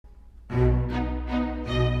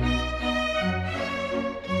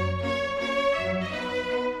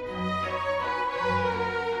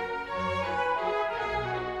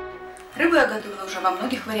Рыбу я готовила уже во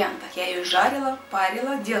многих вариантах. Я ее жарила,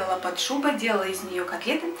 парила, делала под шубой, делала из нее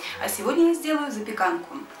котлеты. А сегодня я сделаю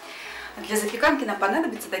запеканку. Для запеканки нам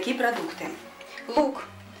понадобятся такие продукты. Лук,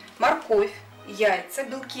 морковь, яйца,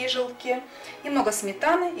 белки, желтки, немного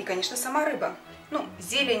сметаны и, конечно, сама рыба. Ну,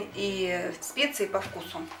 зелень и специи по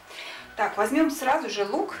вкусу. Так, возьмем сразу же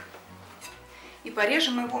лук и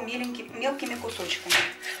порежем его мелкими кусочками.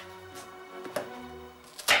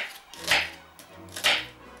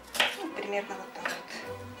 Примерно вот так вот.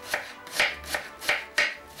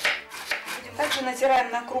 Также натираем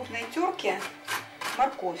на крупной терке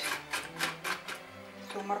морковь.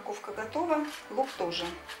 Все, морковка готова, лук тоже.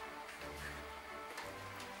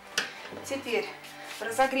 Теперь в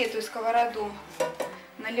разогретую сковороду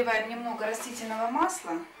наливаем немного растительного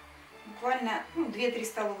масла, буквально 2-3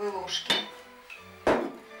 столовые ложки.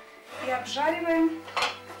 И обжариваем,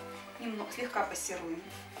 немного, слегка пассируем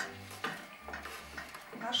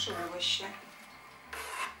наши овощи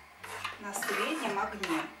на среднем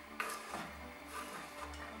огне.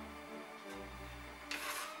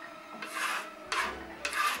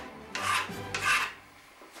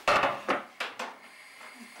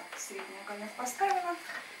 Средний огонек поставила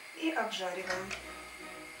и обжариваем.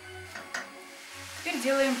 Теперь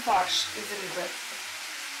делаем фарш из рыбы.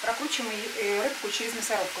 Прокручиваем рыбку через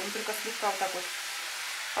мясорубку. Мы только слегка вот так вот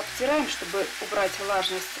обтираем, чтобы убрать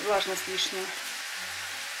влажность лишнюю.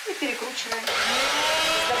 И перекручиваем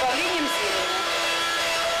с добавлением зелени.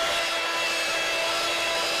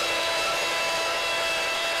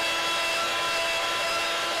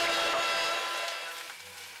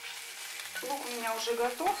 Лук у меня уже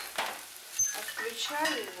готов.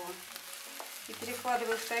 Отключаю его и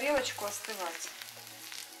перекладываю в тарелочку остывать.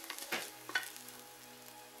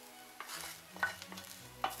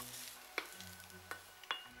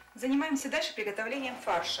 Занимаемся дальше приготовлением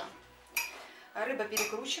фарша. Рыба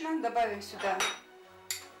перекручена. Добавим сюда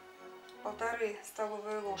 1,5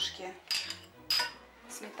 столовые ложки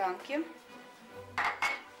сметанки.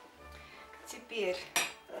 Теперь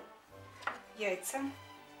яйца.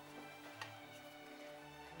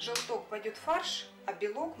 Желток пойдет в фарш, а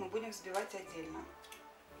белок мы будем взбивать отдельно.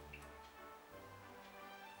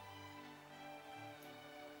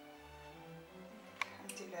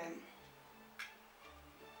 Отделяем.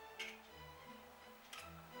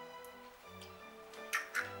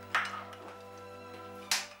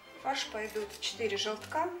 В фарш пойдут 4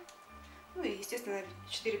 желтка, ну и, естественно,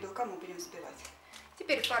 4 белка мы будем взбивать.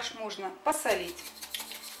 Теперь фарш можно посолить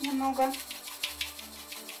немного.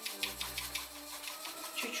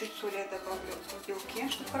 Чуть-чуть соли я добавлю в белки,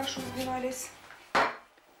 чтобы хорошо взбивались.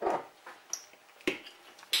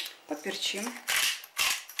 Поперчим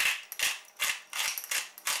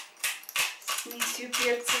смесью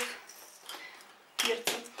перцев.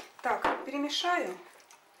 Так, перемешаю.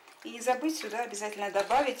 И не забыть сюда обязательно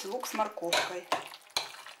добавить лук с морковкой,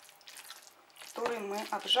 который мы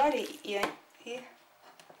обжарили и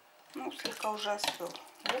слегка уже остыл.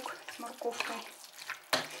 Лук с морковкой.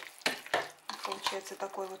 Получается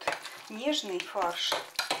такой вот нежный фарш.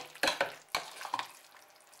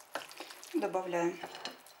 Добавляем.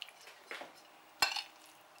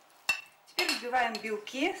 Теперь взбиваем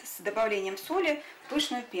белки с добавлением соли в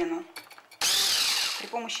пышную пену при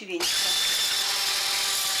помощи венчика.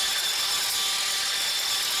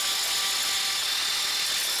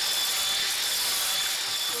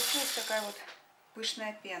 Получилась такая вот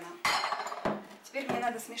пышная пена. Теперь мне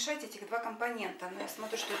надо смешать этих два компонента. Но я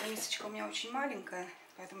смотрю, что эта мисочка у меня очень маленькая,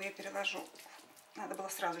 поэтому я переложу. Надо было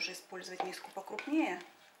сразу же использовать миску покрупнее.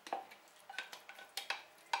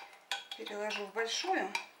 Переложу в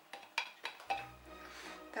большую.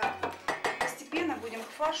 Так, постепенно будем к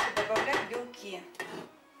фаршу добавлять белки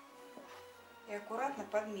и аккуратно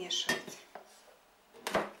подмешивать.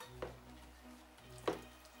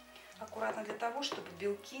 Аккуратно для того, чтобы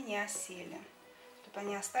белки не осели, чтобы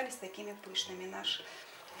они остались такими пышными. Наш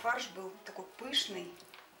фарш был такой пышный,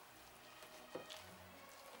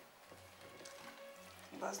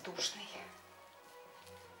 воздушный.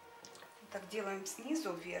 Так делаем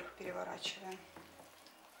снизу вверх, переворачиваем.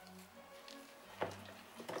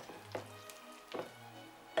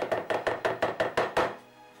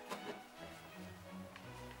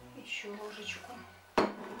 Еще ложечку.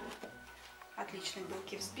 Отлично,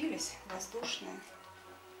 белки взбились, воздушные.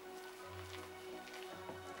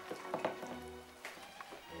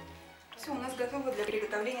 Все, у нас готово для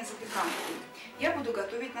приготовления запеканки. Я буду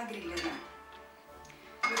готовить на гриле.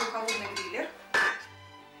 Беру холодный грилер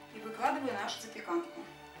и выкладываю нашу запеканку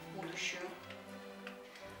будущую.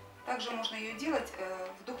 Также можно ее делать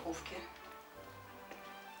в духовке.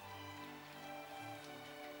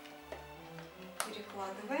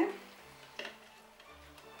 Перекладываем.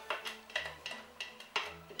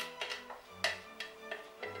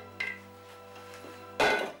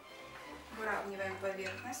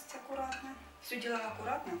 влажность аккуратно. Все делаем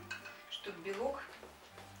аккуратно, чтобы белок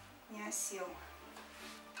не осел.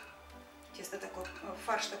 Тесто такой,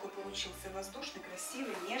 фарш такой получился воздушный,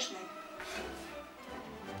 красивый, нежный.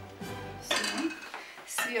 Все.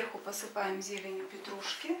 Сверху посыпаем зеленью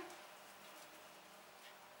петрушки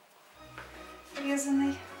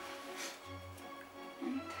резаной.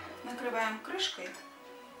 Вот. Накрываем крышкой.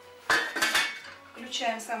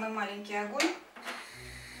 Включаем самый маленький огонь.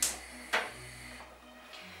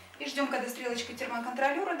 И ждем, когда стрелочка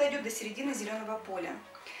термоконтролера дойдет до середины зеленого поля.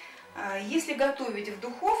 Если готовить в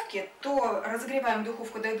духовке, то разогреваем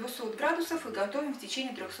духовку до 200 градусов и готовим в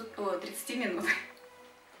течение 30 минут.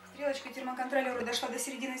 Стрелочка термоконтролера дошла до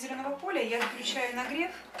середины зеленого поля, я выключаю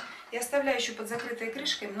нагрев и оставляю еще под закрытой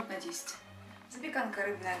крышкой минут на 10. Запеканка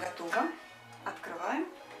рыбная готова. Открываем.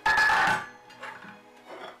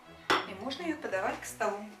 И можно ее подавать к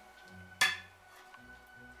столу.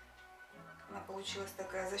 Она получилась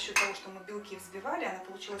такая, за счет того, что мы белки взбивали, она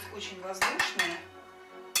получилась очень воздушная.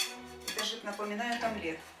 Даже напоминает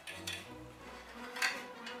омлет.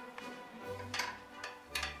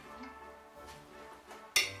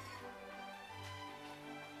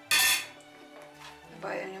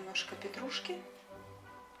 Добавим немножко петрушки,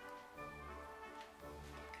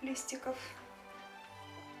 листиков.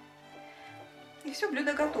 И все,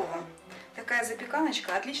 блюдо готово. Такая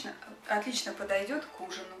запеканочка отлично подойдет к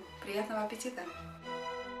ужину. Приятного аппетита!